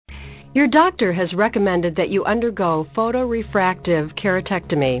Your doctor has recommended that you undergo photorefractive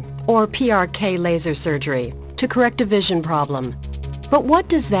keratectomy, or PRK laser surgery, to correct a vision problem. But what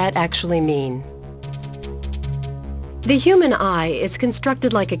does that actually mean? The human eye is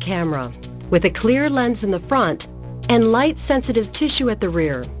constructed like a camera, with a clear lens in the front and light-sensitive tissue at the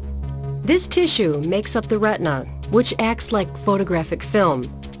rear. This tissue makes up the retina, which acts like photographic film.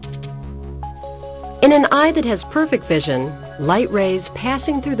 In an eye that has perfect vision, light rays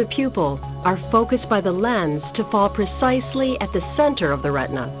passing through the pupil are focused by the lens to fall precisely at the center of the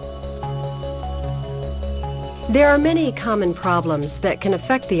retina. There are many common problems that can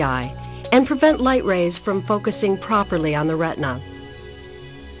affect the eye and prevent light rays from focusing properly on the retina.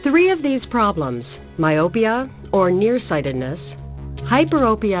 3 of these problems, myopia or nearsightedness,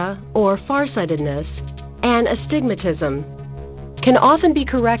 hyperopia or farsightedness, and astigmatism, can often be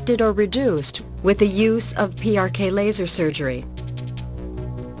corrected or reduced with the use of PRK laser surgery.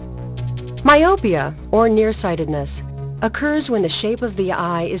 Myopia, or nearsightedness, occurs when the shape of the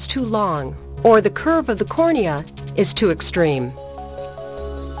eye is too long or the curve of the cornea is too extreme.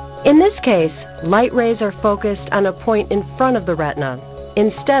 In this case, light rays are focused on a point in front of the retina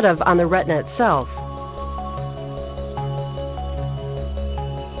instead of on the retina itself.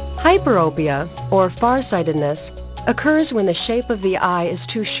 Hyperopia, or farsightedness, occurs when the shape of the eye is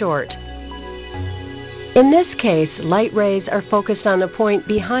too short. In this case, light rays are focused on a point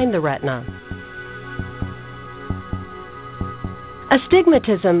behind the retina.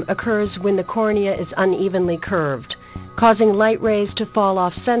 Astigmatism occurs when the cornea is unevenly curved, causing light rays to fall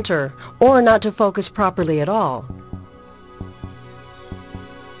off center or not to focus properly at all.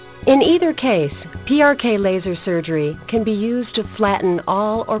 In either case, PRK laser surgery can be used to flatten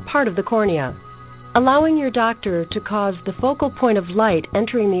all or part of the cornea, allowing your doctor to cause the focal point of light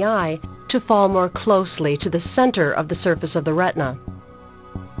entering the eye to fall more closely to the center of the surface of the retina.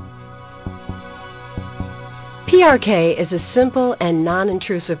 PRK is a simple and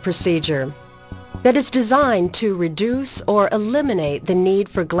non-intrusive procedure that is designed to reduce or eliminate the need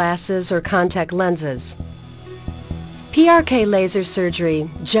for glasses or contact lenses. PRK laser surgery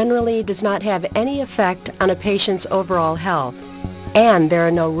generally does not have any effect on a patient's overall health, and there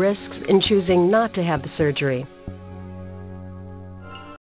are no risks in choosing not to have the surgery.